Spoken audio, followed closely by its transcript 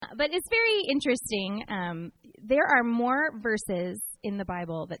But it's very interesting. There are more verses in the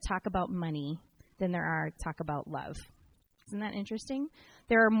Bible that talk about money than there are talk about love. Isn't that interesting?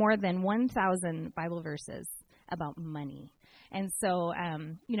 There are more than 1,000 Bible verses about money. And so,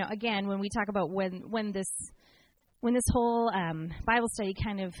 again, when we talk about when this whole Bible study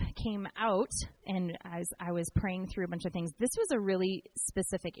kind of came out, and as I was praying through a bunch of things, this was a really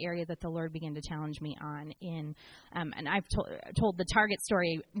specific area that the Lord began to challenge me on. And I've told the Target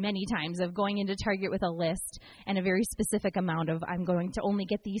story many times of going into Target with a list and a very specific amount of, I'm going to only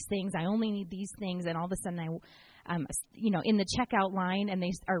get these things, I only need these things, and all of a sudden in the checkout line, and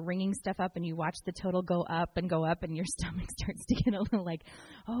they are ringing stuff up, and you watch the total go up, and your stomach starts to get a little like,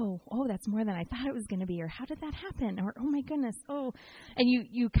 oh, that's more than I thought it was going to be, or how did that happen, or oh my goodness, oh, and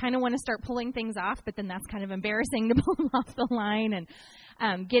you kind of want to start pulling things off, but then that's kind of embarrassing to pull them off the line,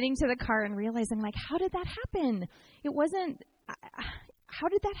 and getting to the car and realizing, like, how did that happen? It wasn't... How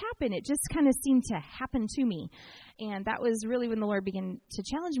did that happen? It just kind of seemed to happen to me. And that was really when the Lord began to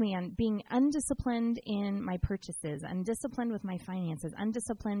challenge me on being undisciplined in my purchases, undisciplined with my finances,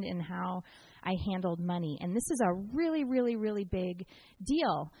 undisciplined in how I handled money. And this is a really, really, really big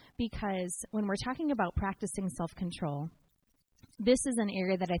deal, because when we're talking about practicing self-control, this is an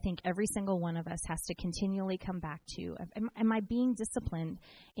area that I think every single one of us has to continually come back to. Am I being disciplined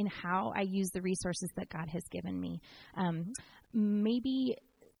in how I use the resources that God has given me? Maybe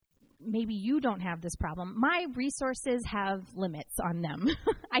you don't have this problem. My resources have limits on them.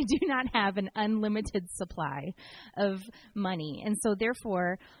 I do not have an unlimited supply of money. And so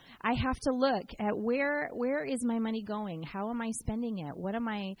therefore, I have to look at where is my money going? How am I spending it? Am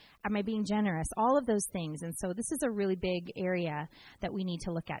I being generous? All of those things. And so this is a really big area that we need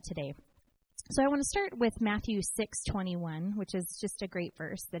to look at today. So I want to start with Matthew 6:21, which is just a great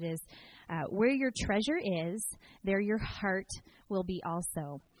verse that is, where your treasure is, there your heart will be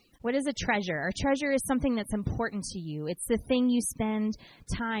also. What is a treasure? Our treasure is something that's important to you. It's the thing you spend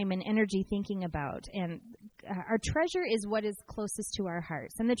time and energy thinking about. And our treasure is what is closest to our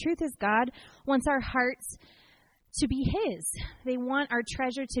hearts. And the truth is, God wants our hearts to be His. They want our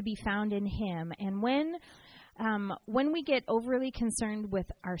treasure to be found in Him. And when we get overly concerned with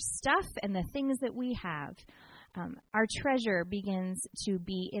our stuff and the things that we have, our treasure begins to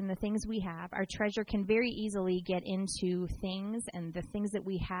be in the things we have. Our treasure can very easily get into things and the things that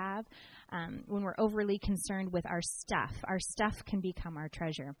we have. When we're overly concerned with our stuff can become our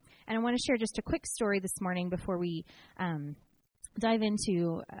treasure. And I want to share just a quick story this morning before we dive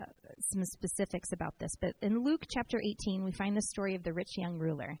into some specifics about this. But in Luke chapter 18, we find the story of the rich young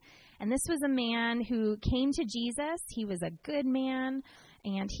ruler. And this was a man who came to Jesus. He was a good man,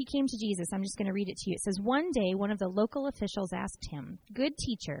 and he came to Jesus. I'm just going to read it to you. It says, one day, one of the local officials asked him, "Good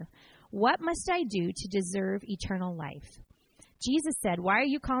teacher, what must I do to deserve eternal life?" Jesus said, "Why are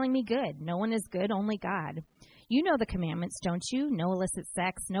you calling me good? No one is good, only God. You know the commandments, don't you? No illicit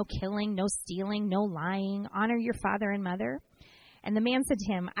sex, no killing, no stealing, no lying. Honor your father and mother." And the man said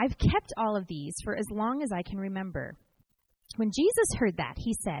to him, "I've kept all of these for as long as I can remember." When Jesus heard that,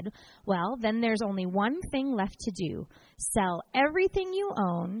 he said, "Well, then there's only one thing left to do. Sell everything you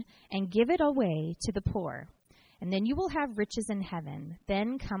own and give it away to the poor. And then you will have riches in heaven.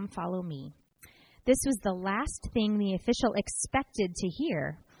 Then come follow me." This was the last thing the official expected to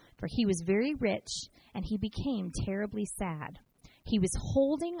hear, for he was very rich and he became terribly sad. He was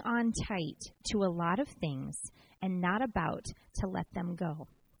holding on tight to a lot of things and not about to let them go.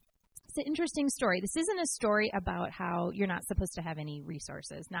 It's an interesting story. This isn't a story about how you're not supposed to have any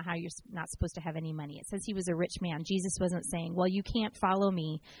resources, not how you're not supposed to have any money. It says he was a rich man. Jesus wasn't saying, well, you can't follow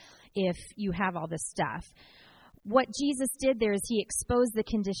me if you have all this stuff. What Jesus did there is he exposed the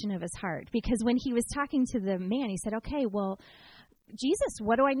condition of his heart, because when he was talking to the man, he said, okay, well, Jesus,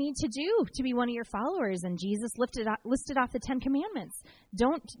 what do I need to do to be one of your followers? And Jesus listed off the 10 Commandments.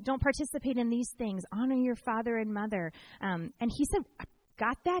 Don't participate in these things. Honor your father and mother. And he said, I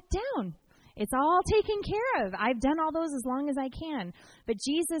got that down. It's all taken care of. I've done all those as long as I can. But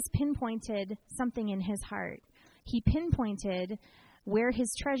Jesus pinpointed something in his heart. He pinpointed where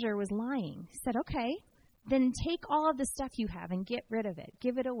his treasure was lying. He said, okay, then take all of the stuff you have and get rid of it.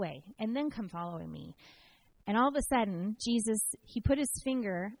 Give it away. And then come follow me. And all of a sudden, Jesus, he put his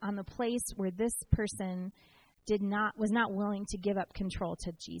finger on the place where this person was not willing to give up control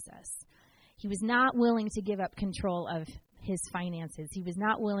to Jesus. He was not willing to give up control of his finances. He was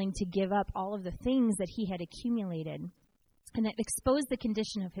not willing to give up all of the things that he had accumulated. And it exposed the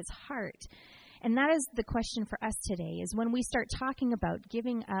condition of his heart. And that is the question for us today, is when we start talking about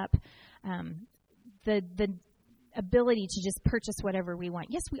giving up the ability to just purchase whatever we want.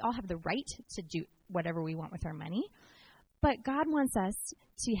 Yes, we all have the right to do whatever we want with our money, But God wants us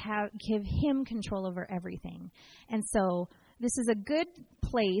to give him control over everything. And so this is a good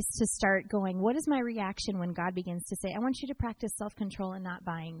place to start going, what is my reaction when God begins to say, I want you to practice self-control and not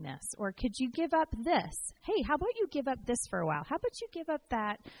buying this? Or could you give up this? Hey, how about you give up this for a while? How about you give up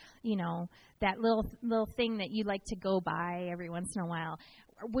that, that little thing that you like to go buy every once in a while?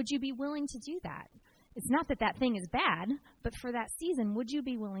 Or would you be willing to do that? It's not that thing is bad, but for that season, would you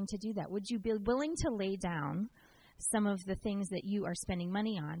be willing to do that? Would you be willing to lay down some of the things that you are spending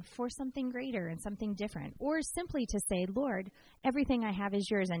money on for something greater and something different? Or simply to say, Lord, everything I have is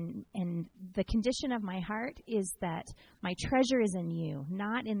yours, and the condition of my heart is that my treasure is in you,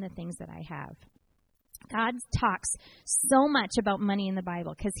 not in the things that I have. God talks so much about money in the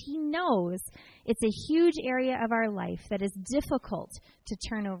Bible because he knows it's a huge area of our life that is difficult to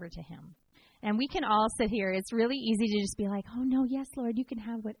turn over to him. And we can all sit here. It's really easy to just be like, oh, no, yes, Lord, you can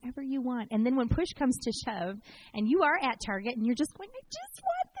have whatever you want. And then when push comes to shove and you are at Target and you're just going, I just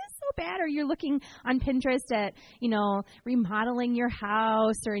want this so bad. Or you're looking on Pinterest at, remodeling your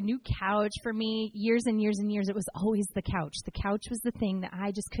house or a new couch. For me, years and years and years, it was always the couch. The couch was the thing that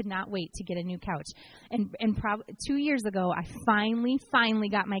I just could not wait to get a new couch. And 2 years ago, I finally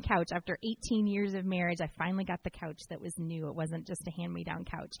got my couch. After 18 years of marriage, I finally got the couch that was new. It wasn't just a hand-me-down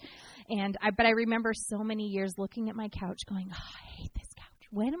couch. But I remember so many years looking at my couch going, oh, I hate this couch.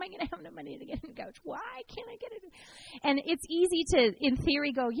 When am I going to have enough money to get a new couch? Why can't I get it? And it's easy to, in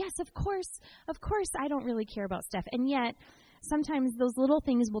theory, go, yes, of course, I don't really care about stuff. And yet, sometimes those little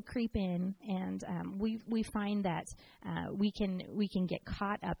things will creep in, and we find that we can get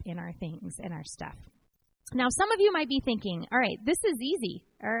caught up in our things and our stuff. Now, some of you might be thinking, all right, this is easy,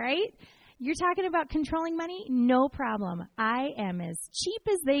 all right? You're talking about controlling money? No problem. I am as cheap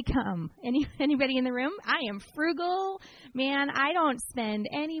as they come. Anybody in the room? I am frugal. Man, I don't spend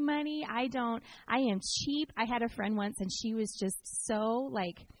any money. I am cheap. I had a friend once, and she was just so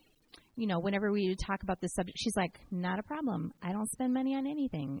whenever we would talk about this subject, she's like, not a problem. I don't spend money on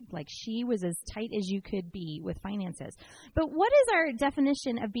anything. Like, she was as tight as you could be with finances. But what is our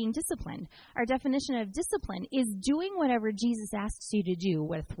definition of being disciplined? Our definition of discipline is doing whatever Jesus asks you to do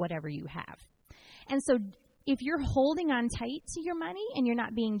with whatever you have. And so if you're holding on tight to your money and you're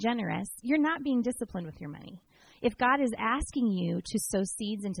not being generous, you're not being disciplined with your money. If God is asking you to sow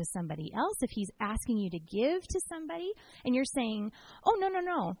seeds into somebody else, if he's asking you to give to somebody, and you're saying, oh,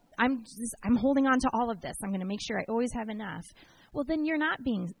 no, I'm holding on to all of this. I'm going to make sure I always have enough. Well, then you're not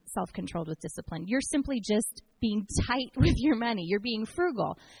being self-controlled with discipline. You're simply just being tight with your money. You're being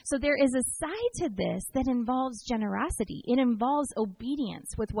frugal. So there is a side to this that involves generosity. It involves obedience.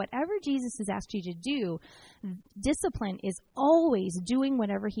 With whatever Jesus has asked you to do, discipline is always doing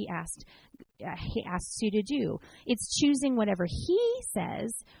whatever he asks you to do. It's choosing whatever he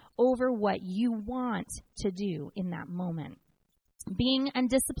says over what you want to do in that moment. Being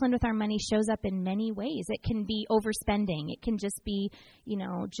undisciplined with our money shows up in many ways. It can be overspending. It can just be,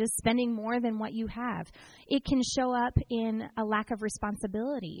 just spending more than what you have. It can show up in a lack of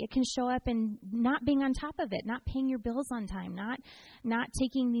responsibility. It can show up in not being on top of it, not paying your bills on time, not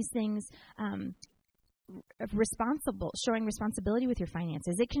taking these things showing responsibility with your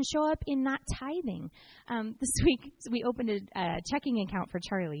finances. It can show up in not tithing. This week, we opened a checking account for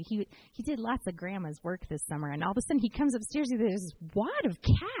Charlie. He did lots of grandma's work this summer, and all of a sudden he comes upstairs with this wad of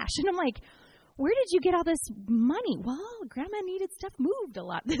cash, and I'm like, where did you get all this money? Well, Grandma needed stuff moved a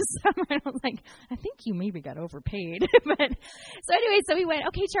lot this summer. And I was like, I think you maybe got overpaid. So we went,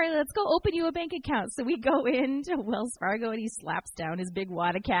 okay, Charlie, let's go open you a bank account. So we go into Wells Fargo, and he slaps down his big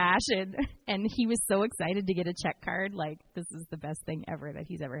wad of cash, and he was so excited to get a check card. Like, this is the best thing ever that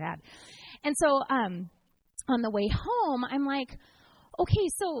he's ever had. And so on the way home, I'm like, okay,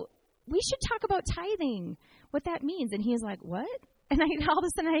 so we should talk about tithing, what that means. And he was like, what? And all of a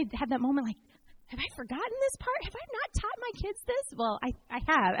sudden I had that moment like, have I forgotten this part? Have I not taught my kids this? Well, I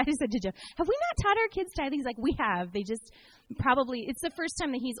have. I just said to Joe, have we not taught our kids tithing? He's like, we have. They just probably, it's the first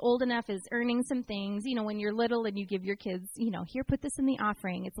time that he's old enough, is earning some things. When you're little and you give your kids, here, put this in the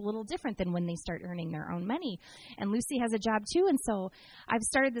offering. It's a little different than when they start earning their own money. And Lucy has a job too. And so I've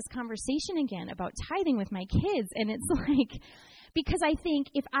started this conversation again about tithing with my kids. And it's like, because I think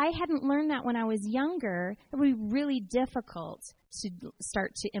if I hadn't learned that when I was younger, it would be really difficult to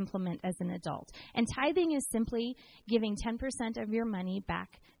start to implement as an adult. And tithing is simply giving 10% of your money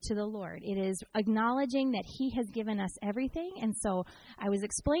back to the Lord. It is acknowledging that he has given us everything. And so I was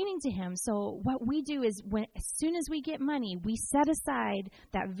explaining to him, so what we do is as soon as we get money, we set aside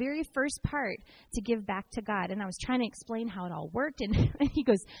that very first part to give back to God. And I was trying to explain how it all worked. And he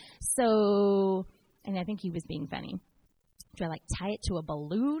goes, and I think he was being funny. Do I like tie it to a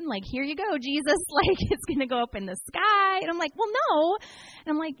balloon? Like, here you go, Jesus. Like, it's going to go up in the sky. And I'm like, well, no.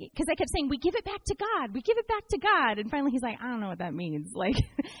 And I'm like, because I kept saying, we give it back to God. We give it back to God. And finally he's like, I don't know what that means. Like,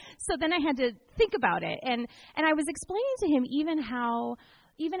 so then I had to think about it. And I was explaining to him even how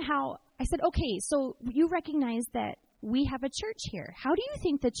I said, okay, so you recognize that we have a church here. How do you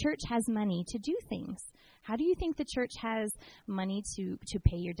think the church has money to do things? How do you think the church has money to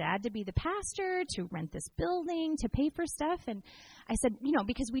pay your dad to be the pastor, to rent this building, to pay for stuff? And I said,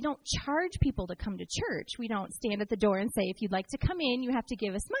 because we don't charge people to come to church. We don't stand at the door and say, if you'd like to come in, you have to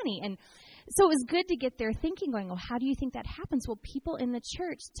give us money. And so it was good to get their thinking going, well, how do you think that happens? Well, people in the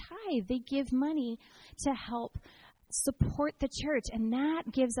church tithe. They give money to help support the church, and that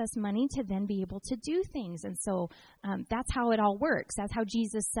gives us money to then be able to do things. And so that's how it all works. That's how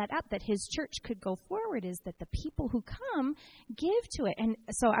Jesus set up that his church could go forward, is that the people who come give to it. And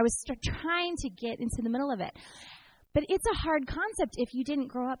so I was trying to get into the middle of it. But it's a hard concept if you didn't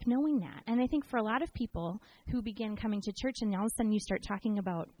grow up knowing that. And I think for a lot of people who begin coming to church and all of a sudden you start talking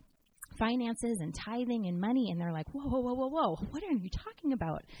about finances and tithing and money, and they're like, whoa, what are you talking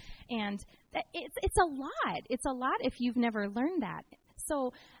about? And it's a lot. It's a lot if you've never learned that.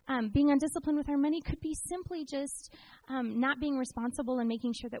 So being undisciplined with our money could be simply just not being responsible and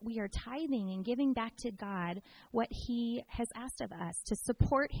making sure that we are tithing and giving back to God what he has asked of us to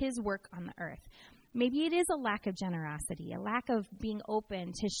support his work on the earth. Maybe it is a lack of generosity, a lack of being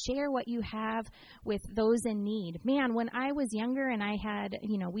open to share what you have with those in need. Man, when I was younger and I had,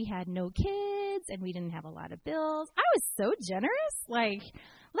 we had no kids and we didn't have a lot of bills, I was so generous. Like,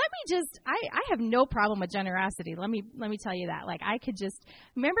 I have no problem with generosity. Let me tell you that. Like, I could just,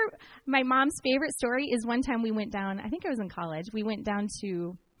 remember my mom's favorite story is one time we went down, I think I was in college, we went down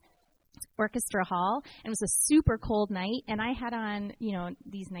to Orchestra Hall, and it was a super cold night, and I had on,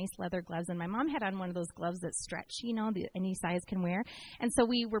 these nice leather gloves, and my mom had on one of those gloves that stretch, any size can wear. And so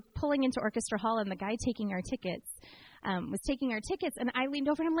we were pulling into Orchestra Hall, and the guy taking our tickets was taking our tickets, and I leaned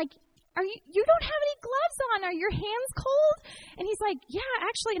over, and I'm like, you don't have any gloves on? Are your hands cold? And he's like, yeah,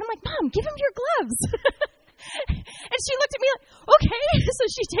 actually. And I'm like, Mom, give him your gloves. And she looked at me like, okay. So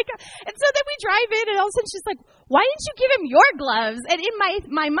she and so then we drive in, and all of a sudden she's like, why didn't you give him your gloves? And in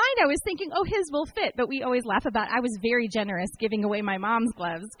my mind, I was thinking, oh, his will fit. But we always laugh about, I was very generous giving away my mom's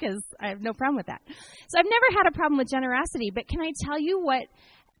gloves because I have no problem with that. So I've never had a problem with generosity. But can I tell you what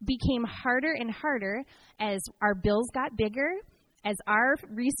became harder and harder as our bills got bigger, as our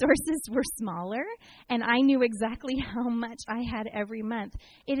resources were smaller, and I knew exactly how much I had every month?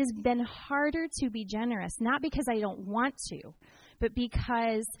 It has been harder to be generous, not because I don't want to, but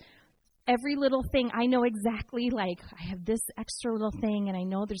because every little thing, I know exactly, like, I have this extra little thing, and I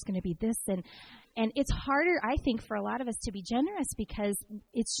know there's going to be this, and it's harder, I think, for a lot of us to be generous because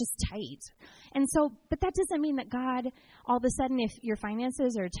it's just tight. And so, but that doesn't mean that God, all of a sudden, if your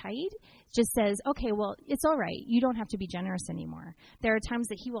finances are tight, just says, okay, well, it's all right. You don't have to be generous anymore. There are times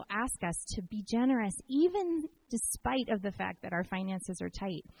that he will ask us to be generous, even despite of the fact that our finances are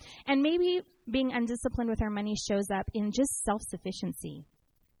tight. And maybe being undisciplined with our money shows up in just self-sufficiency,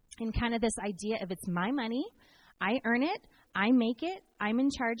 in kind of this idea of it's my money, I earn it, I make it, I'm in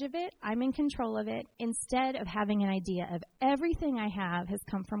charge of it, I'm in control of it, instead of having an idea of everything I have has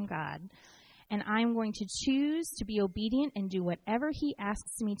come from God, and I'm going to choose to be obedient and do whatever he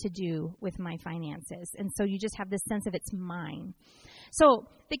asks me to do with my finances. And so you just have this sense of it's mine. So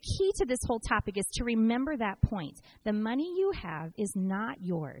the key to this whole topic is to remember that point. The money you have is not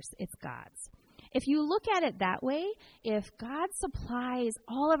yours, it's God's. If you look at it that way, if God supplies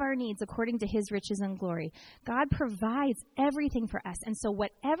all of our needs according to his riches and glory, God provides everything for us. And so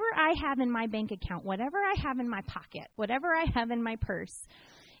whatever I have in my bank account, whatever I have in my pocket, whatever I have in my purse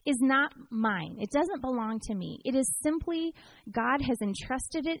is not mine. It doesn't belong to me. It is simply God has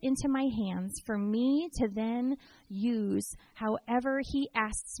entrusted it into my hands for me to then use however he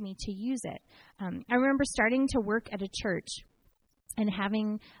asks me to use it. I remember starting to work at a church and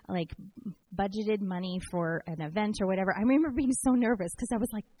having like budgeted money for an event or whatever. I remember being so nervous because I was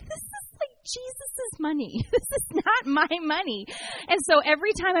like, this is like Jesus' money. This is not my money. And so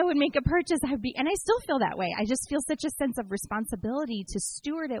every time I would make a purchase, and I still feel that way. I just feel such a sense of responsibility to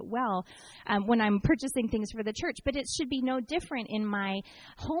steward it well when I'm purchasing things for the church. But it should be no different in my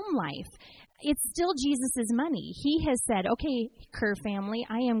home life. It's still Jesus' money. He has said, okay, Kerr family,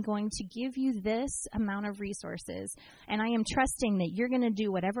 I am going to give you this amount of resources, and I am trusting that you're going to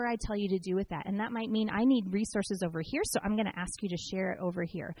do whatever I tell you to do with that. And that might mean I need resources over here, so I'm going to ask you to share it over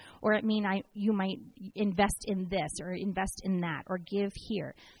here. Or it mean you might invest in this or invest in that or give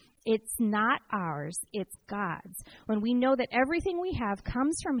here. It's not ours, it's God's. When we know that everything we have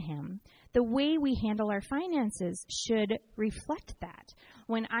comes from Him, the way we handle our finances should reflect that.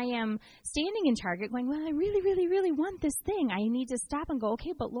 When I am standing in Target going, well, I really, really, really want this thing, I need to stop and go,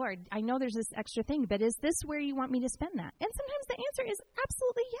 okay, but Lord, I know there's this extra thing, but is this where you want me to spend that? And sometimes the answer is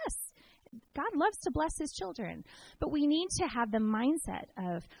absolutely yes. God loves to bless His children, but we need to have the mindset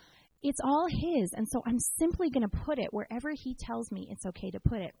of, it's all His, and so I'm simply going to put it wherever He tells me it's okay to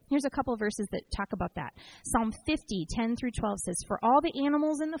put it. Here's a couple of verses that talk about that. Psalm 50, 10 through 12 says, for all the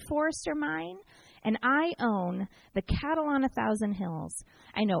animals in the forest are mine, and I own the cattle on 1,000 hills.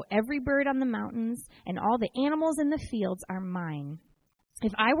 I know every bird on the mountains, and all the animals in the fields are mine.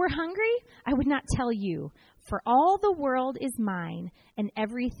 If I were hungry, I would not tell you, for all the world is mine and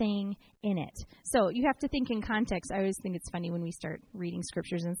everything in it. So you have to think in context. I always think it's funny when we start reading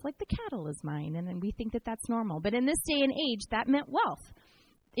scriptures and it's like the cattle is mine, and then we think that that's normal. But in this day and age, that meant wealth.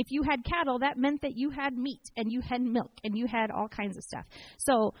 If you had cattle, that meant that you had meat and you had milk and you had all kinds of stuff.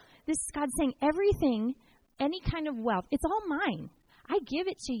 So this is God saying everything, any kind of wealth, it's all mine. I give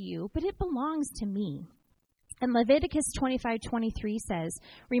it to you, but it belongs to me. And Leviticus 25:23 says,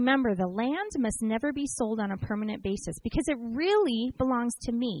 remember, the land must never be sold on a permanent basis because it really belongs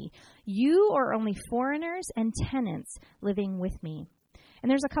to me. You are only foreigners and tenants living with me.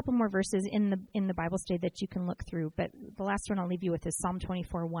 And there's a couple more verses in the Bible study that you can look through, but the last one I'll leave you with is Psalm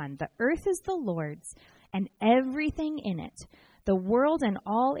 24:1. The earth is the Lord's and everything in it. The world and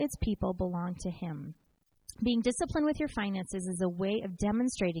all its people belong to Him. Being disciplined with your finances is a way of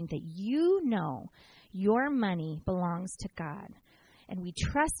demonstrating that you know your money belongs to God. And we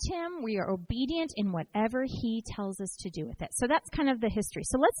trust Him. We are obedient in whatever He tells us to do with it. So that's kind of the history.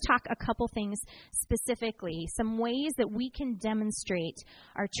 So let's talk a couple things specifically, some ways that we can demonstrate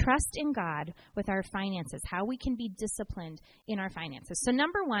our trust in God with our finances, how we can be disciplined in our finances. So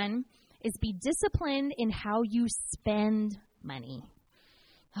number one is be disciplined in how you spend money.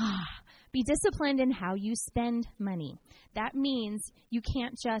 Be disciplined in how you spend money. That means you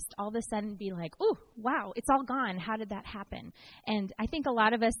can't just all of a sudden be like, oh, wow, it's all gone. How did that happen? And I think a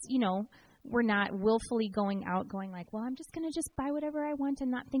lot of us, we're not willfully going out going like, well, I'm just going to just buy whatever I want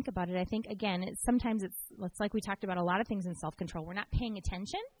and not think about it. I think, again, sometimes it's like we talked about a lot of things in self-control. We're not paying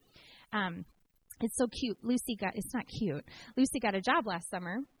attention. It's so cute. It's not cute. Lucy got a job last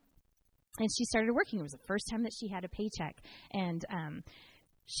summer, and she started working. It was the first time that she had a paycheck. And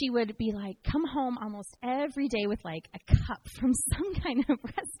she would be like, come home almost every day with like a cup from some kind of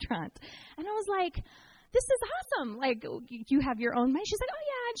restaurant. And I was like, this is awesome. Like, you have your own money. She's like, oh,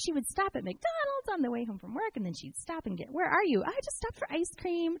 yeah. And she would stop at McDonald's on the way home from work. And then she'd stop and where are you? I just stopped for ice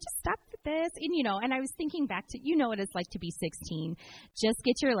cream. Just stopped for this. And, and I was thinking back to, what it's like to be 16. Just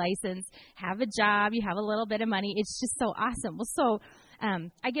get your license, have a job. You have a little bit of money. It's just so awesome. Well, so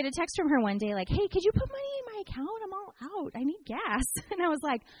I get a text from her one day like, hey, could you put money in my account? I'm all out. I need gas. And I was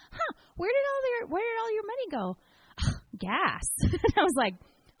like, where did all your money go? Gas. And I was like,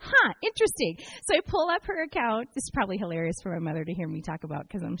 interesting. So I pull up her account. This is probably hilarious for my mother to hear me talk about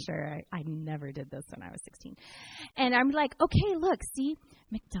because I'm sure I never did this when I was 16. And I'm like, okay, look, see,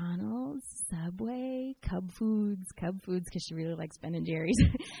 McDonald's, Subway, Cub Foods, because she really likes Ben & Jerry's.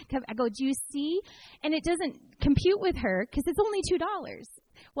 I go, do you see? And it doesn't compute with her because it's only $2.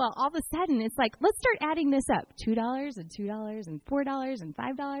 Well, all of a sudden, it's like, let's start adding this up. $2 and $2 and $4 and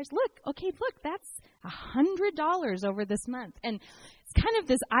 $5. Look, that's $100 over this month. And it's kind of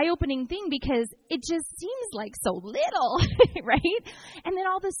this eye-opening thing because it just seems like so little, right? And then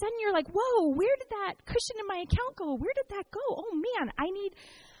all of a sudden, you're like, whoa, where did that cushion in my account go? Where did that go? Oh, man,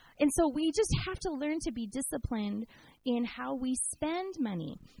 And so we just have to learn to be disciplined in how we spend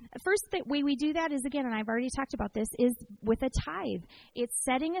money. First way we do that is, again, and I've already talked about this, is with a tithe. It's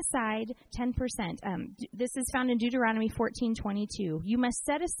setting aside 10%. This is found in Deuteronomy 14:22. You must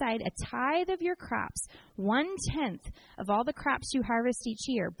set aside a tithe of your crops, 1/10 of all the crops you harvest each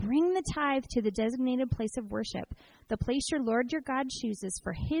year. Bring the tithe to the designated place of worship, the place your Lord your God chooses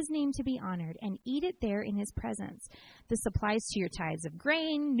for His name to be honored, and eat it there in His presence. This applies to your tithes of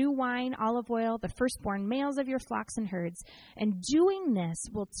grain, new wine, olive oil, the firstborn males of your flocks and herds. And doing this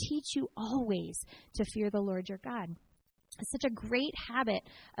will teach you always to fear the Lord your God. It's such a great habit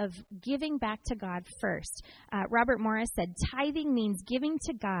of giving back to God first. Robert Morris said, tithing means giving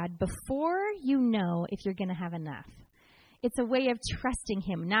to God before you know if you're going to have enough. It's a way of trusting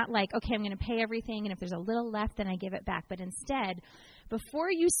Him, not like, okay, I'm going to pay everything, and if there's a little left, then I give it back. But instead,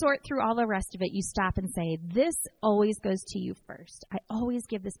 before you sort through all the rest of it, you stop and say, this always goes to you first. I always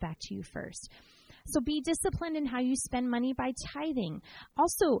give this back to you first. So be disciplined in how you spend money by tithing.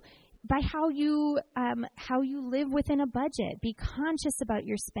 Also, by how you live within a budget. Be conscious about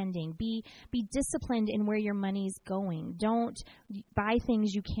your spending. Be disciplined in where your money's going. Don't buy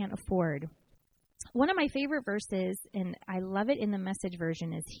things you can't afford. One of my favorite verses, and I love it in the Message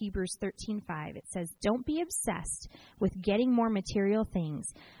version, is Hebrews 13:5. It says, "Don't be obsessed with getting more material things,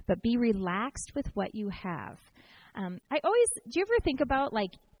 but be relaxed with what you have." Do you ever think about,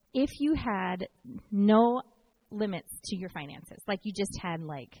 like, if you had no limits to your finances, like you just had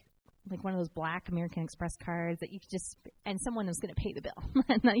like one of those black American Express cards that you could just, and someone was going to pay the bill.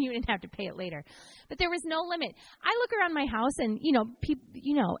 And you didn't have to pay it later. But there was no limit. I look around my house and,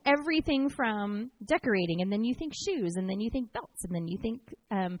 everything from decorating, and then you think shoes, and then you think belts, and then you think,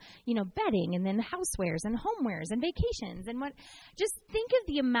 bedding, and then housewares and homewares and vacations. And just think of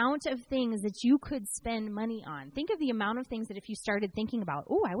the amount of things that you could spend money on. Think of the amount of things that if you started thinking about,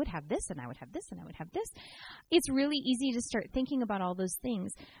 oh, I would have this, and I would have this, and I would have this. It's really easy to start thinking about all those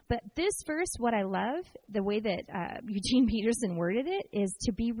things. But this verse, what I love, the way that Eugene Peterson worded it, is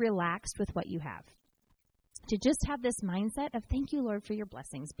to be relaxed with what you have. To just have this mindset of, thank you, Lord, for your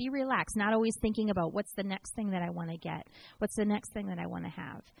blessings. Be relaxed, not always thinking about what's the next thing that I want to get, what's the next thing that I want to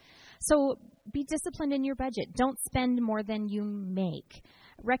have. So be disciplined in your budget. Don't spend more than you make.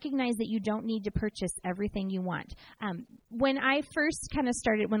 Recognize that you don't need to purchase everything you want. When I first kind of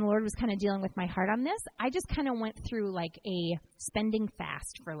started, when the Lord was kind of dealing with my heart on this, I just kind of went through like a spending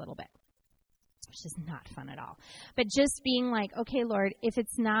fast for a little bit, which is not fun at all. But just being like, okay, Lord, if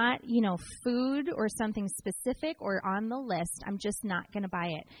it's not, food or something specific or on the list, I'm just not going to buy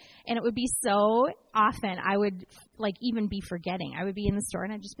it. And it would be so often I would even be forgetting. I would be in the store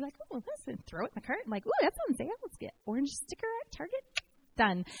and I'd just be like, oh, let's throw it in the cart. I'm like, oh, that's on sale. Let's get orange sticker at Target.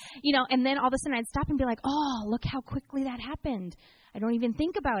 Done. And then all of a sudden I'd stop and be like, oh, look how quickly that happened. I don't even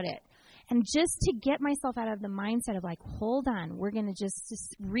think about it. And just to get myself out of the mindset of like, hold on, we're going to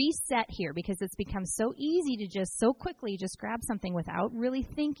just reset here, because it's become so easy to just so quickly just grab something without really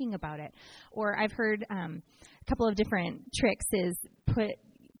thinking about it. Or I've heard a couple of different tricks is put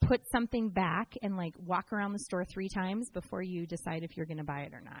something back and walk around the store 3 times before you decide if you're going to buy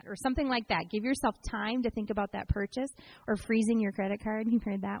it or not, or something like that. Give yourself time to think about that purchase. Or freezing your credit card. You've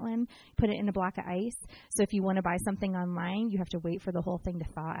heard that one. Put it in a block of ice. So if you want to buy something online, you have to wait for the whole thing to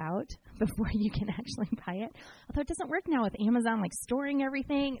thaw out before you can actually buy it. Although it doesn't work now with Amazon, storing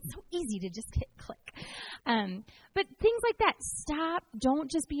everything. It's so easy to just hit click. But things like that. Stop. Don't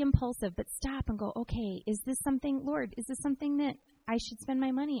just be impulsive, but stop and go, okay, is this something, Lord, is this something that I should spend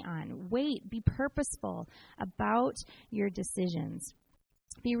my money on? Wait, be purposeful about your decisions.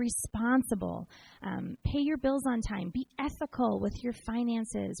 Be responsible. Pay your bills on time. Be ethical with your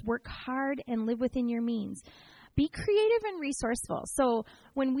finances. Work hard and live within your means. Be creative and resourceful. So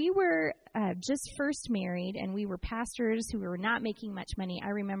when we were just first married and we were pastors who were not making much money, I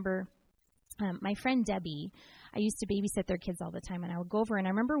remember my friend Debbie, I used to babysit their kids all the time, and I would go over, and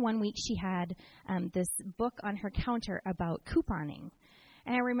I remember one week she had this book on her counter about couponing.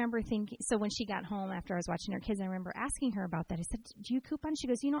 And I remember thinking, so when she got home after I was watching her kids, I remember asking her about that. I said, do you coupon? She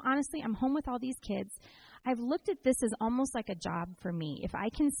goes, honestly, I'm home with all these kids. I've looked at this as almost like a job for me. If I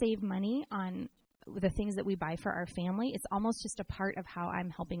can save money on the things that we buy for our family, it's almost just a part of how I'm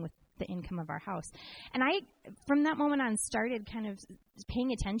helping with the income of our house. And I, from that moment on, started kind of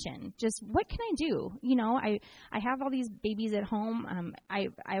paying attention. Just, what can I do? I have all these babies at home. I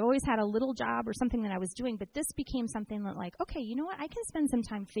always had a little job or something that I was doing, but this became something that okay, you know what? I can spend some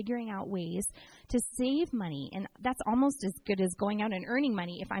time figuring out ways to save money. And that's almost as good as going out and earning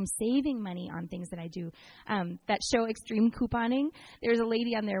money if I'm saving money on things that I do. That show, Extreme Couponing, there's a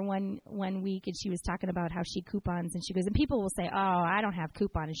lady on there one week, and she was talking about how she coupons, and she goes, and people will say, oh, I don't have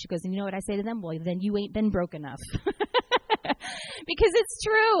coupon. And she goes, and you know what I say to them? Well, then you ain't been broke enough. Because it's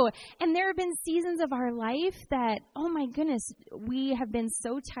true. And there have been seasons of our life that, oh my goodness, we have been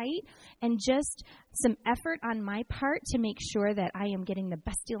so tight, and just some effort on my part to make sure that I am getting the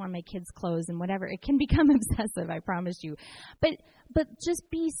best deal on my kids' clothes and whatever. It can become obsessive, I promise you. But just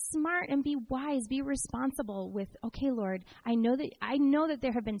be smart and be wise, be responsible with, okay, Lord, I know that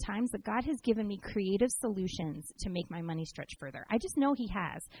there have been times that God has given me creative solutions to make my money stretch further. I just know he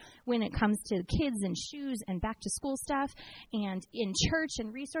has, when it comes to kids and shoes and back to school stuff and in church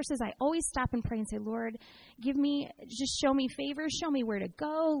and resources. I always stop and pray and say, Lord, just show me favor, show me where to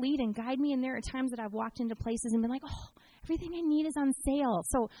go, lead and guide me. And there are times that I've walked into places and been like, oh, everything I need is on sale.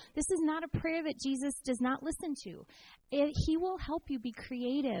 So this is not a prayer that Jesus does not listen to. He will help you be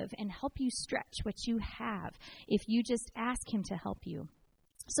creative and help you stretch what you have if you just ask him to help you.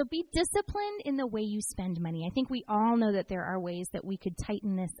 So be disciplined in the way you spend money. I think we all know that there are ways that we could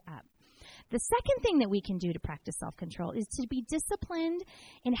tighten this up. The second thing that we can do to practice self-control is to be disciplined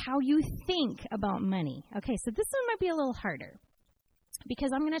in how you think about money. Okay, so this one might be a little harder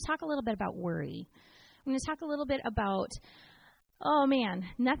because I'm going to talk a little bit about worry. I'm going to talk a little bit about, oh man,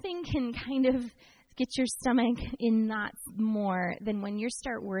 nothing can kind of get your stomach in knots more than when you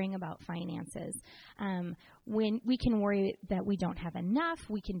start worrying about finances. When we can worry that we don't have enough,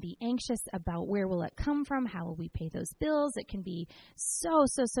 we can be anxious about where will it come from, how will we pay those bills. It can be so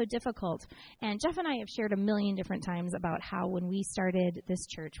difficult. And Jeff and I have shared a million different times about how when we started this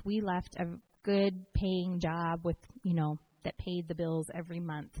church, we left a good paying job with, that paid the bills every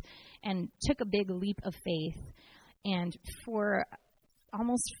month and took a big leap of faith. And for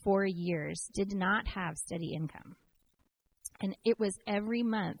almost 4 years, did not have steady income. And it was every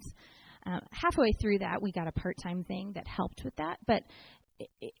month. Halfway through that, we got a part-time thing that helped with that. But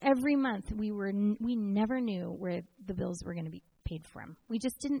every month, we never knew where the bills were going to be paid from. We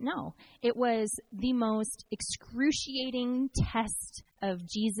just didn't know. It was the most excruciating test of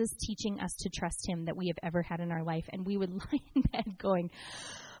Jesus teaching us to trust him that we have ever had in our life. And we would lie in bed going,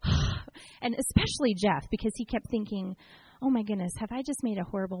 and especially Jeff, because he kept thinking, oh my goodness, have I just made a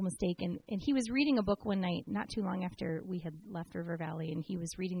horrible mistake? And he was reading a book one night, not too long after we had left River Valley, and he was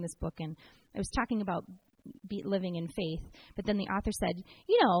reading this book, and I was talking about living in faith, but then the author said,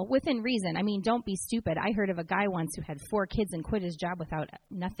 within reason, don't be stupid. I heard of a guy once who had 4 kids and quit his job without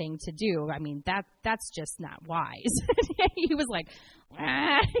nothing to do. That's just not wise. He was like,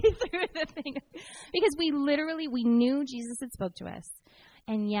 he threw the thing. Because we knew Jesus had spoke to us,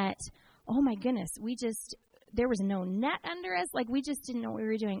 and yet, oh my goodness, there was no net under us. We just didn't know what we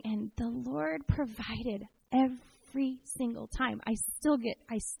were doing. And the Lord provided every single time. I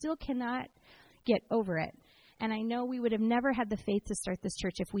still cannot get over it. And I know we would have never had the faith to start this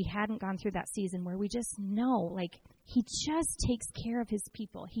church if we hadn't gone through that season where we just know, he just takes care of his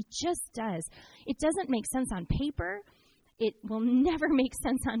people. He just does. It doesn't make sense on paper. It will never make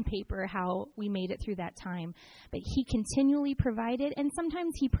sense on paper how we made it through that time. But he continually provided, and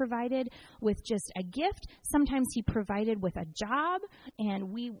sometimes he provided with just a gift. Sometimes he provided with a job,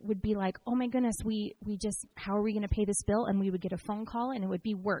 and we would be like, oh my goodness, how are we going to pay this bill? And we would get a phone call, and it would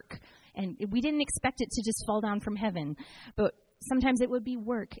be work. And we didn't expect it to just fall down from heaven. But sometimes it would be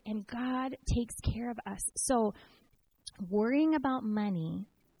work, and God takes care of us. So worrying about money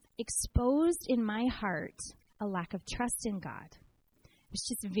exposed in my heart a lack of trust in God. It's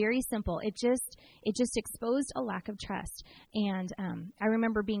just very simple. It just exposed a lack of trust. And I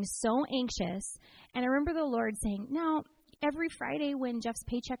remember being so anxious, and I remember the Lord saying, no, every Friday when Jeff's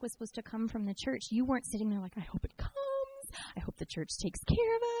paycheck was supposed to come from the church, you weren't sitting there like, I hope it comes. I hope the church takes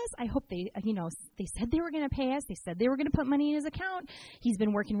care of us. I hope they said they were going to pay us. They said they were going to put money in his account. He's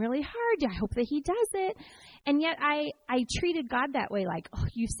been working really hard. I hope that he does it. And yet I treated God that way, like, oh,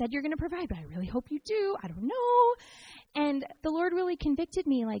 you said you're going to provide, but I really hope you do. I don't know. And the Lord really convicted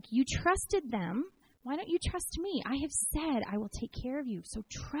me, like, you trusted them. Why don't you trust me? I have said I will take care of you. So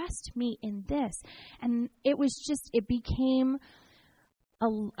trust me in this. And it became a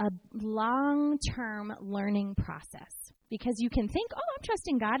long-term learning process. Because you can think, oh, I'm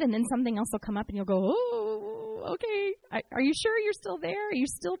trusting God, and then something else will come up, and you'll go, oh, okay. Are you sure you're still there? Are you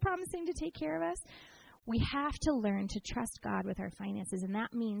still promising to take care of us? We have to learn to trust God with our finances, and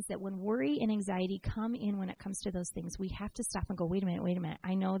that means that when worry and anxiety come in when it comes to those things, we have to stop and go, wait a minute.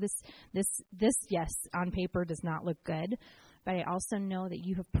 I know this, yes, on paper does not look good, but I also know that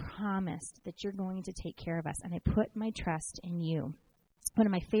you have promised that you're going to take care of us, and I put my trust in you. One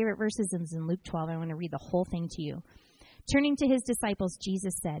of my favorite verses is in Luke 12. I want to read the whole thing to you. Turning to his disciples,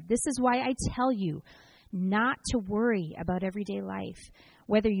 Jesus said, "This is why I tell you not to worry about everyday life,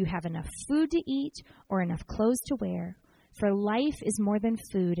 whether you have enough food to eat or enough clothes to wear. For life is more than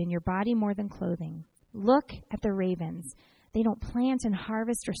food and your body more than clothing. Look at the ravens. They don't plant and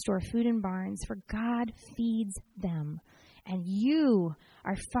harvest or store food in barns, for God feeds them. And you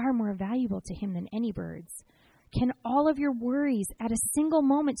are far more valuable to him than any birds. Can all of your worries add a single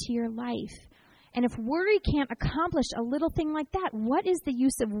moment to your life? And if worry can't accomplish a little thing like that, what is the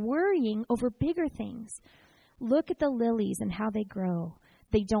use of worrying over bigger things? Look at the lilies and how they grow.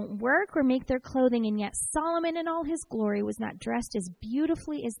 They don't work or make their clothing, and yet Solomon in all his glory was not dressed as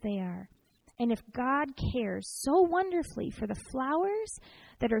beautifully as they are. And if God cares so wonderfully for the flowers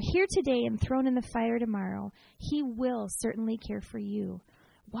that are here today and thrown in the fire tomorrow, he will certainly care for you.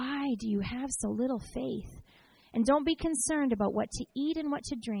 Why do you have so little faith? And don't be concerned about what to eat and what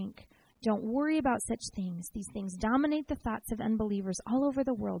to drink. Don't worry about such things. These things dominate the thoughts of unbelievers all over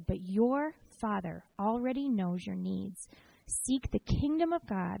the world, but your Father already knows your needs. Seek the kingdom of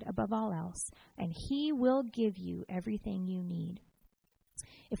God above all else, and he will give you everything you need."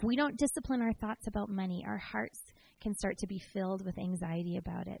 If we don't discipline our thoughts about money, our hearts can start to be filled with anxiety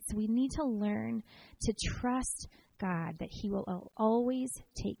about it. So we need to learn to trust God that He will always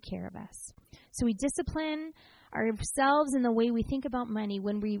take care of us. So we discipline ourselves in the way we think about money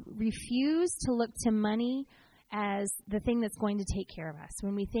when we refuse to look to money as the thing that's going to take care of us.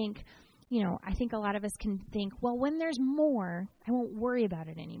 When we think, I think a lot of us can think, well, when there's more, I won't worry about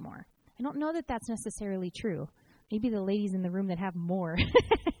it anymore. I don't know that that's necessarily true. Maybe the ladies in the room that have more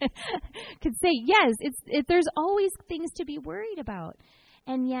could say, yes, there's always things to be worried about.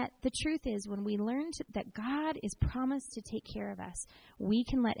 And yet the truth is when we learn that God is promised to take care of us, we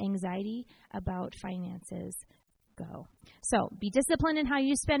can let anxiety about finances go. So be disciplined in how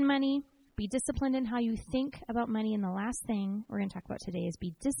you spend money. Be disciplined in how you think about money. And the last thing we're going to talk about today is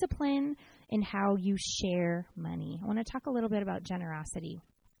be disciplined in how you share money. I want to talk a little bit about generosity.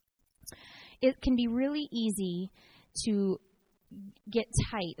 It can be really easy to get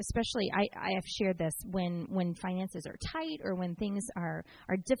tight, especially I have shared this when finances are tight or when things are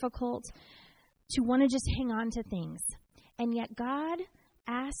difficult, to want to just hang on to things. And yet God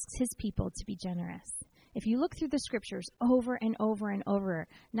asks His people to be generous. If you look through the scriptures over and over and over,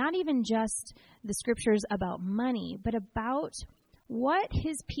 not even just the scriptures about money, but about what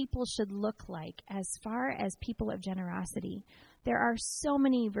His people should look like as far as people of generosity. There are so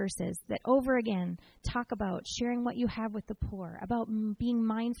many verses that over again talk about sharing what you have with the poor, about being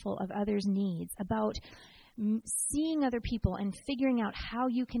mindful of others' needs, about seeing other people and figuring out how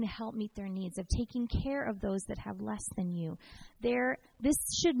you can help meet their needs, of taking care of those that have less than you. This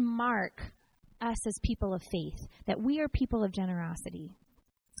should mark us as people of faith, that we are people of generosity,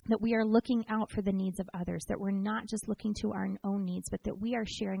 that we are looking out for the needs of others, that we're not just looking to our own needs, but that we are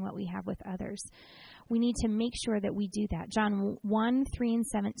sharing what we have with others. We need to make sure that we do that. John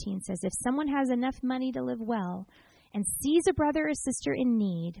 1:3-17 says, if someone has enough money to live well and sees a brother or sister in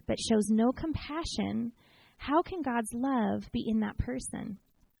need, but shows no compassion, how can God's love be in that person?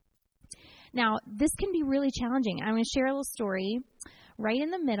 Now, this can be really challenging. I'm going to share a little story right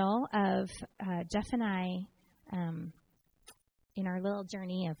in the middle of Jeff and I in our little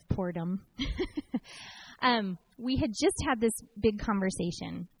journey of poordom. We had just had this big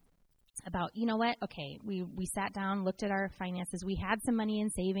conversation about, okay, we sat down, looked at our finances. We had some money in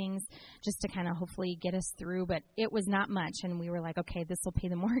savings just to kind of hopefully get us through, but it was not much. And we were like, okay, this will pay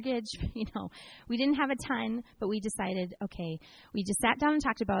the mortgage. We didn't have a ton, but we decided, okay, we just sat down and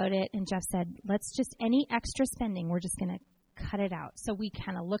talked about it. And Jeff said, let's just, any extra spending, we're just going to cut it out. So we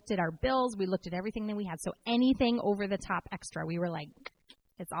kind of looked at our bills. We looked at everything that we had. So anything over the top extra, we were like,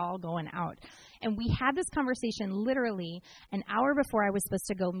 it's all going out. And we had this conversation literally an hour before I was supposed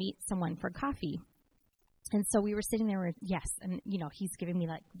to go meet someone for coffee. And so we were sitting there, yes, and, he's giving me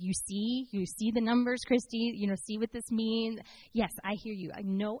like, you see the numbers, Christy, see what this means. Yes, I hear you.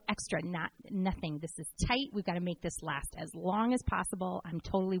 No extra, nothing. This is tight. We've got to make this last as long as possible. I'm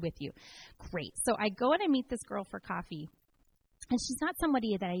totally with you. Great. So I go and I meet this girl for coffee. And she's not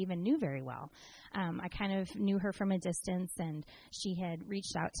somebody that I even knew very well. I kind of knew her from a distance, and she had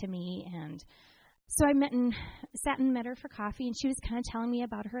reached out to me. And so I sat and met her for coffee, and she was kind of telling me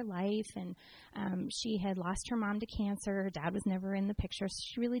about her life. And she had lost her mom to cancer. Her dad was never in the picture, so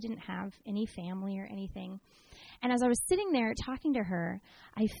she really didn't have any family or anything. And as I was sitting there talking to her,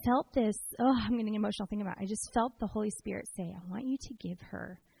 I felt this, I'm getting emotional thinking about it. I just felt the Holy Spirit say, I want you to give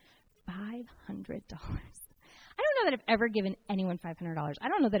her $500. I don't know that I've ever given anyone $500. I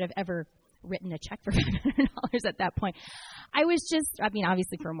don't know that I've ever written a check for $500 at that point. I was just,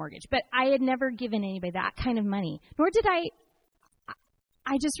 obviously for a mortgage, but I had never given anybody that kind of money. Nor did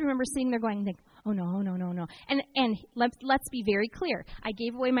I just remember sitting there going, like, oh, no. And let's be very clear. I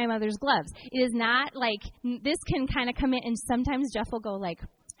gave away my mother's gloves. It is not like this can kind of come in, and sometimes Jeff will go like,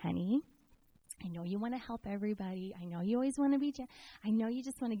 honey, I know you want to help everybody. I know you always want to be. I know you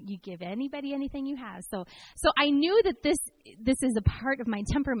just want to. You give anybody anything you have. So I knew that this is a part of my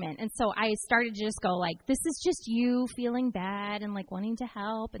temperament, and so I started to just go like, this is just you feeling bad and like wanting to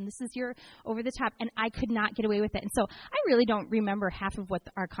help, and this is your over the top, and I could not get away with it. And so I really don't remember half of what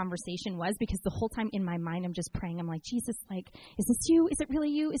our conversation was because the whole time in my mind I'm just praying. I'm like, Jesus, like, is this you? Is it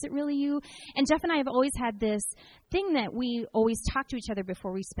really you? Is it really you? And Jeff and I have always had this thing that we always talk to each other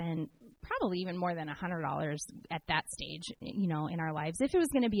before we spend probably even more than $100 at that stage, in our lives. If it was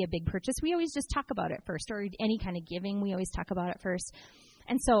going to be a big purchase, we always just talk about it first, or any kind of giving, we always talk about it first.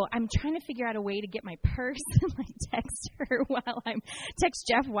 And so I'm trying to figure out a way to get my purse and text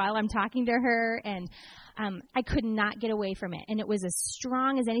Jeff while I'm talking to her. And I could not get away from it. And it was as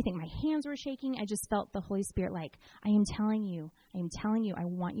strong as anything. My hands were shaking. I just felt the Holy Spirit like, I am telling you, I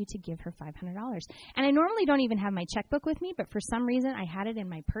want you to give her $500. And I normally don't even have my checkbook with me, but for some reason I had it in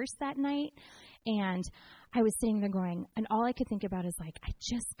my purse that night. And I was sitting there going, and all I could think about is like, I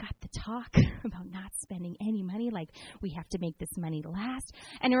just got the talk about not spending any money. Like, we have to make this money last.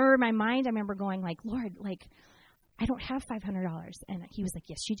 And I remember my mind, I remember going like, Lord, like, I don't have $500. And he was like,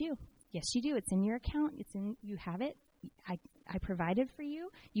 yes, you do. Yes, you do. It's in your account. You have it. I provided for you.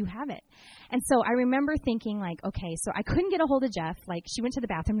 You have it. And so I remember thinking like, okay, so I couldn't get a hold of Jeff. Like, she went to the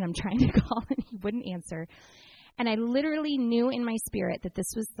bathroom and I'm trying to call and he wouldn't answer. And I literally knew in my spirit that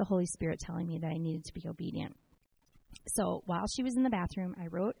this was the Holy Spirit telling me that I needed to be obedient. So while she was in the bathroom, I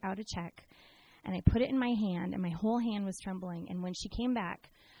wrote out a check and I put it in my hand and my whole hand was trembling. And when she came back,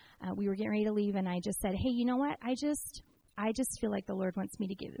 we were getting ready to leave and I just said, hey, you know what? I just feel like the Lord wants me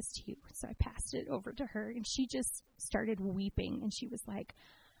to give this to you. So I passed it over to her and she just started weeping and she was like,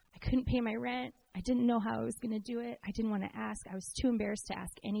 I couldn't pay my rent. I didn't know how I was going to do it. I didn't want to ask. I was too embarrassed to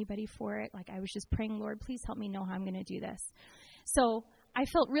ask anybody for it. Like, I was just praying, Lord, please help me know how I'm going to do this. So I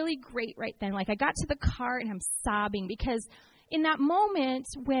felt really great right then. Like, I got to the car and I'm sobbing because in that moment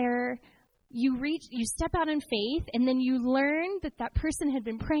where you step out in faith and then you learn that person had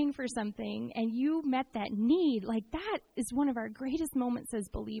been praying for something and you met that need, like that is one of our greatest moments as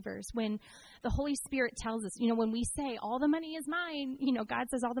believers when the Holy Spirit tells us, when we say all the money is mine, God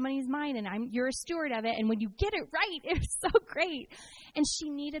says all the money is mine and you're a steward of it. And when you get it right, it's so great. And she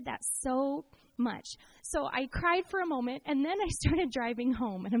needed that so much. So I cried for a moment and then I started driving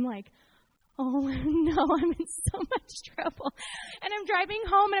home and I'm like, oh, no, I'm in so much trouble. And I'm driving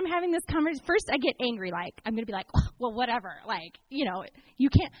home and I'm having this conversation. First, I get angry. Like, I'm going to be like, oh, well, whatever. Like, you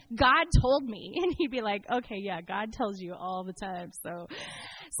can't. God told me. And he'd be like, okay, yeah, God tells you all the time. So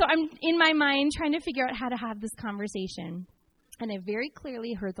I'm in my mind trying to figure out how to have this conversation. And I very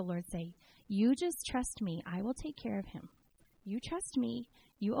clearly heard the Lord say, you just trust me. I will take care of him. You trust me.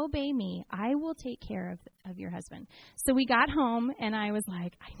 You obey me. I will take care of your husband. So we got home, and I was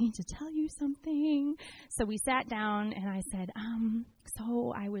like, I need to tell you something. So we sat down, and I said,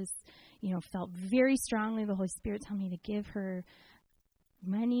 so I was, felt very strongly the Holy Spirit tell me to give her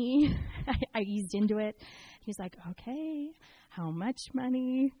money. I eased into it. He's like, okay, how much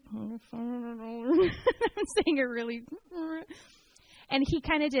money? I'm saying it really. And he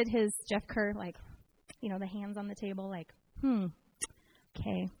kind of did his Jeff Kerr, like, the hands on the table, like,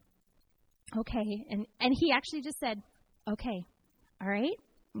 Okay. And he actually just said, okay, all right,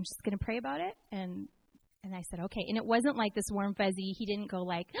 I'm just going to pray about it. And I said, okay. And it wasn't like this warm fuzzy. He didn't go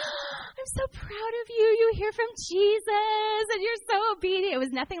like, I'm so proud of you. You hear from Jesus and you're so obedient. It was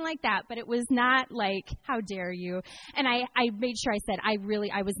nothing like that, but it was not like, how dare you? And I made sure I said, I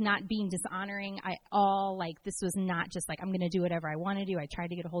was not being dishonoring. This was not just like, I'm going to do whatever I want to do. I tried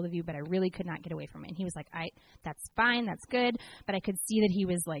to get a hold of you, but I really could not get away from it. And he was like, that's fine. That's good. But I could see that he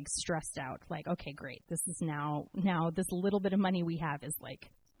was like stressed out. Like, okay, great. This is now this little bit of money we have is like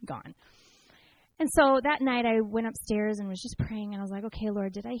gone. And so that night I went upstairs and was just praying, and I was like, okay,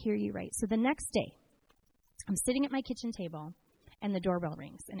 Lord, did I hear you right? So the next day, I'm sitting at my kitchen table, and the doorbell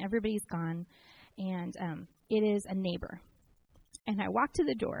rings, and everybody's gone, and it is a neighbor. And I walk to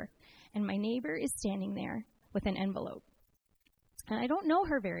the door, and my neighbor is standing there with an envelope. And I don't know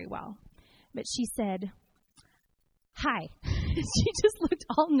her very well, but she said, hi. She just looked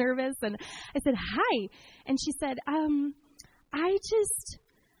all nervous, and I said, hi. And she said,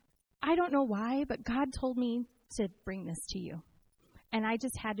 I don't know why, but God told me to bring this to you. And I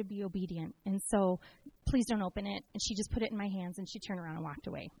just had to be obedient. And so please don't open it. And she just put it in my hands and she turned around and walked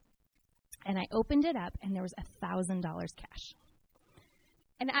away. And I opened it up and there was $1,000 cash.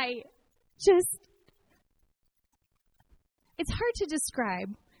 And it's hard to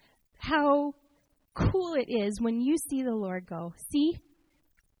describe how cool it is when you see the Lord go, see,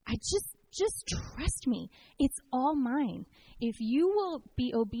 I just trust me. It's all mine. If you will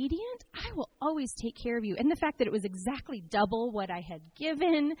be obedient, I will always take care of you. And the fact that it was exactly double what I had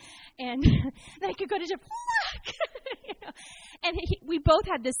given, and then I could go to Jeff, look! And we both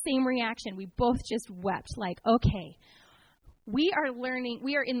had the same reaction. We both just wept, like, okay, we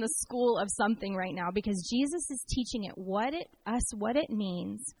are in the school of something right now because Jesus is teaching what it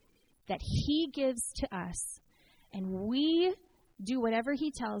means that he gives to us, and we do whatever he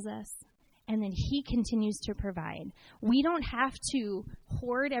tells us, and then he continues to provide. We don't have to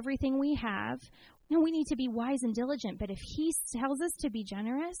hoard everything we have. No, we need to be wise and diligent. But if he tells us to be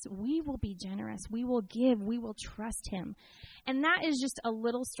generous, we will be generous. We will give. We will trust him. And that is just a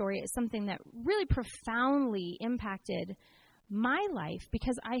little story. It's something that really profoundly impacted my life,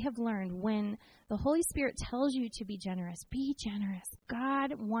 because I have learned when the Holy Spirit tells you to be generous, be generous.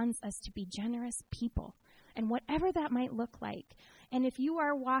 God wants us to be generous people, and whatever that might look like. And if you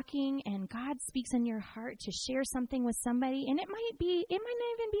are walking and God speaks in your heart to share something with somebody, and it might not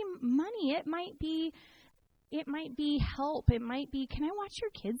even be money. It might be help. It might be, can I watch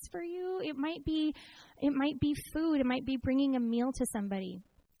your kids for you? It might be food. It might be bringing a meal to somebody.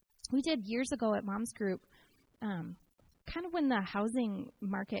 We did years ago at Mom's Group, kind of when the housing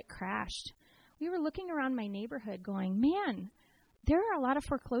market crashed. We were looking around my neighborhood going, man, there are a lot of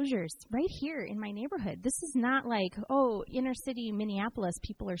foreclosures right here in my neighborhood. This is not like, inner city Minneapolis,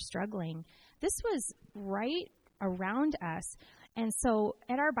 people are struggling. This was right around us. And so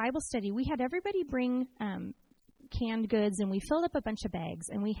at our Bible study, we had everybody bring canned goods, and we filled up a bunch of bags,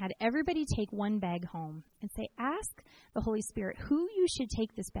 and we had everybody take one bag home and say, ask the Holy Spirit who you should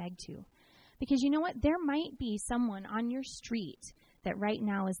take this bag to. Because you know what? There might be someone on your street that right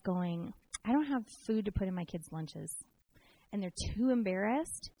now is going, I don't have food to put in my kids' lunches. And they're too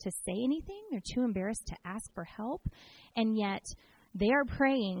embarrassed to say anything. They're too embarrassed to ask for help. And yet they are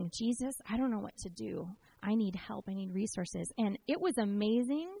praying, Jesus, I don't know what to do. I need help. I need resources. And it was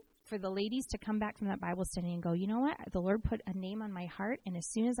amazing for the ladies to come back from that Bible study and go, you know what? The Lord put a name on my heart. And as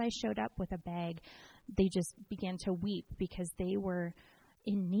soon as I showed up with a bag, they just began to weep because they were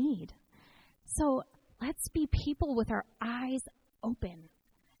in need. So let's be people with our eyes open.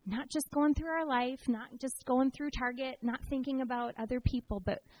 Not just going through our life, not just going through Target, not thinking about other people,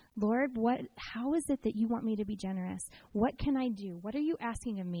 but Lord, how is it that you want me to be generous? What can I do? What are you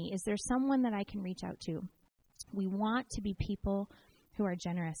asking of me? Is there someone that I can reach out to? We want to be people who are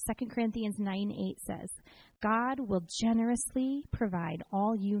generous. 2 Corinthians 9:8 says, God will generously provide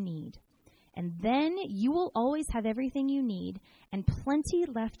all you need, and then you will always have everything you need and plenty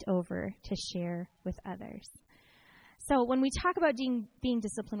left over to share with others. So when we talk about being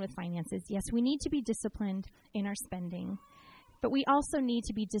disciplined with finances, yes, we need to be disciplined in our spending, but we also need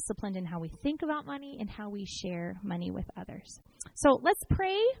to be disciplined in how we think about money and how we share money with others. So let's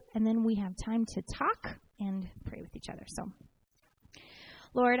pray, and then we have time to talk and pray with each other. So,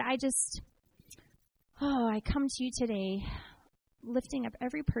 Lord, I come to you today lifting up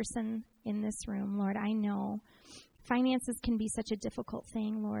every person in this room. Lord, I know finances can be such a difficult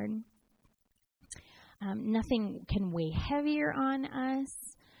thing, Lord. Nothing can weigh heavier on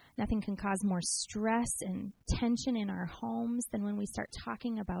us. Nothing can cause more stress and tension in our homes than when we start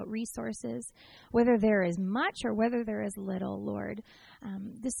talking about resources, whether there is much or whether there is little, Lord.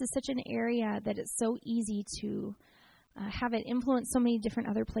 This is such an area that it's so easy to have it influence so many different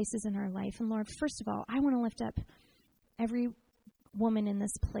other places in our life. And Lord, first of all, I want to lift up every woman in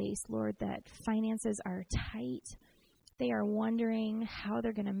this place, Lord, that finances are tight. They are wondering how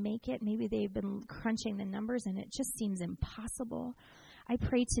they're going to make it. Maybe they've been crunching the numbers and it just seems impossible. I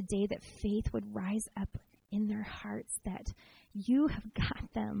pray today that faith would rise up in their hearts, that you have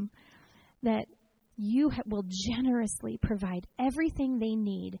got them, that you will generously provide everything they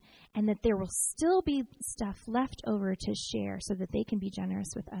need, and that there will still be stuff left over to share so that they can be generous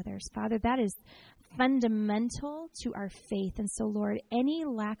with others. Father, that is fundamental to our faith. And so, Lord, any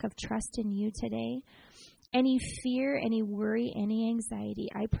lack of trust in you today, any fear, any worry, any anxiety,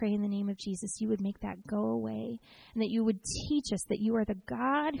 I pray in the name of Jesus, you would make that go away, and that you would teach us that you are the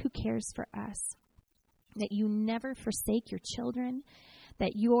God who cares for us, that you never forsake your children,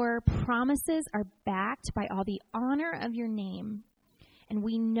 that your promises are backed by all the honor of your name, and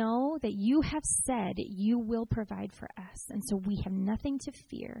we know that you have said you will provide for us, and so we have nothing to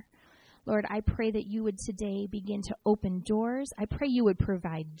fear. Lord, I pray that you would today begin to open doors. I pray you would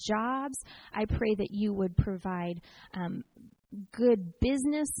provide jobs. I pray that you would provide good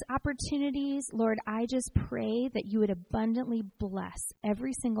business opportunities. Lord, I just pray that you would abundantly bless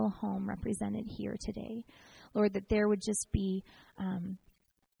every single home represented here today. Lord, that there would just be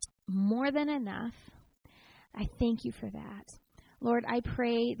more than enough. I thank you for that. Lord, I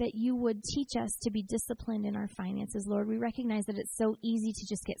pray that you would teach us to be disciplined in our finances. Lord, we recognize that it's so easy to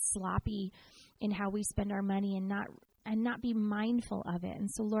just get sloppy in how we spend our money and not be mindful of it. And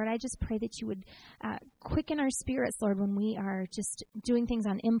so, Lord, I just pray that you would quicken our spirits, Lord, when we are just doing things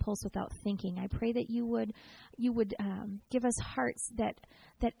on impulse without thinking. I pray that you would give us hearts that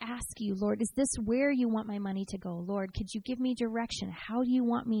ask you, Lord, is this where you want my money to go? Lord, could you give me direction? How do you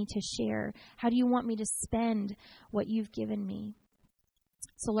want me to share? How do you want me to spend what you've given me?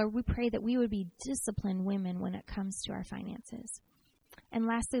 So, Lord, we pray that we would be disciplined women when it comes to our finances. And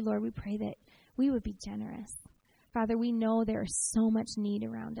lastly, Lord, we pray that we would be generous. Father, we know there is so much need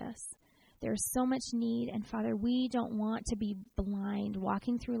around us. There is so much need, and Father, we don't want to be blind,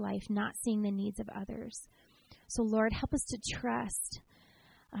 walking through life, not seeing the needs of others. So, Lord, help us to trust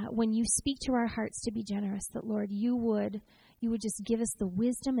when you speak to our hearts to be generous, that, Lord, you would just give us the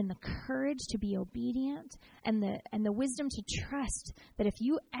wisdom and the courage to be obedient and the wisdom to trust that if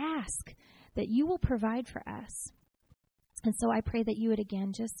you ask, that you will provide for us. And so I pray that you would,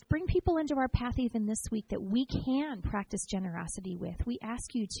 again, just bring people into our path even this week that we can practice generosity with. We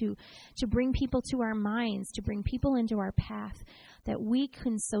ask you to bring people to our minds, to bring people into our path, that we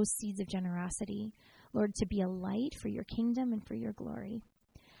can sow seeds of generosity, Lord, to be a light for your kingdom and for your glory.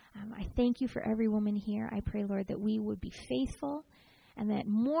 I thank you for every woman here. I pray, Lord, that we would be faithful and that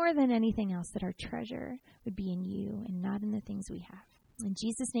more than anything else, that our treasure would be in you and not in the things we have. In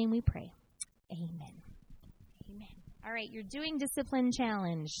Jesus' name we pray. Amen. Amen. All right, your Doing Discipline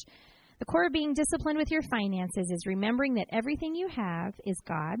Challenge. The core of being disciplined with your finances is remembering that everything you have is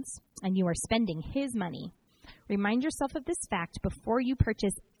God's and you are spending His money. Remind yourself of this fact before you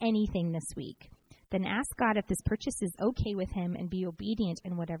purchase anything this week. Then ask God if this purchase is okay with Him and be obedient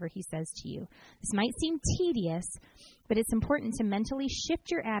in whatever He says to you. This might seem tedious, but it's important to mentally shift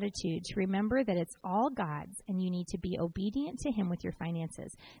your attitude to remember that it's all God's and you need to be obedient to Him with your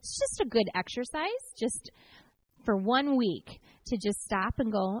finances. It's just a good exercise, just for 1 week, to just stop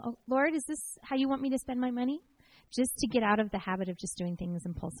and go, oh, Lord, is this how you want me to spend my money? Just to get out of the habit of just doing things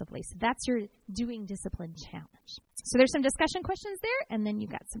impulsively. So that's your Doing Discipline Challenge. So there's some discussion questions there, and then you've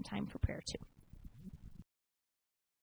got some time for prayer too.